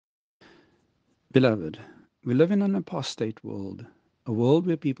Beloved, we live in an apostate world, a world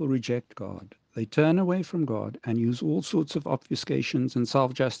where people reject God. They turn away from God and use all sorts of obfuscations and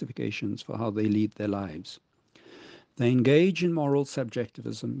self-justifications for how they lead their lives. They engage in moral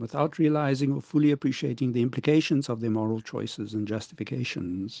subjectivism without realizing or fully appreciating the implications of their moral choices and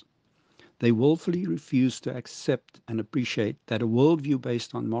justifications. They willfully refuse to accept and appreciate that a worldview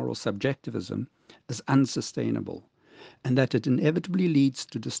based on moral subjectivism is unsustainable and that it inevitably leads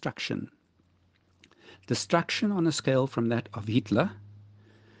to destruction. Destruction on a scale from that of Hitler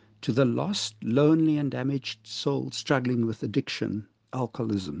to the lost, lonely, and damaged soul struggling with addiction,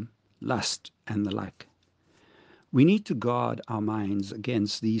 alcoholism, lust, and the like. We need to guard our minds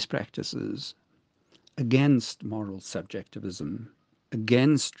against these practices, against moral subjectivism,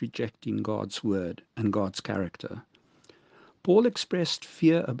 against rejecting God's word and God's character. Paul expressed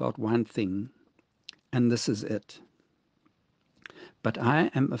fear about one thing, and this is it. But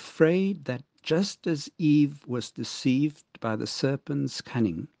I am afraid that just as Eve was deceived by the serpent's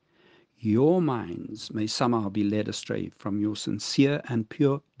cunning, your minds may somehow be led astray from your sincere and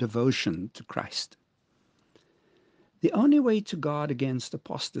pure devotion to Christ. The only way to guard against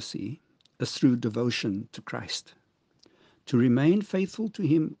apostasy is through devotion to Christ, to remain faithful to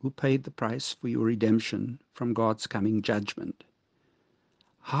him who paid the price for your redemption from God's coming judgment.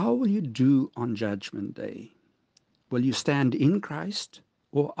 How will you do on Judgment Day? Will you stand in Christ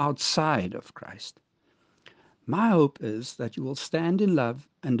or outside of Christ? My hope is that you will stand in love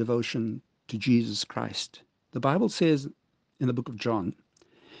and devotion to Jesus Christ. The Bible says in the book of John,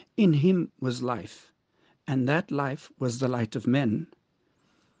 in him was life, and that life was the light of men.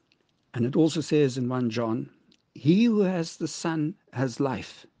 And it also says in 1 John, he who has the Son has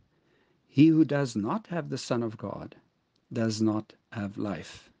life. He who does not have the Son of God does not have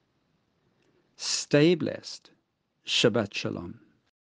life. Stay blessed. Shabbat Shalom.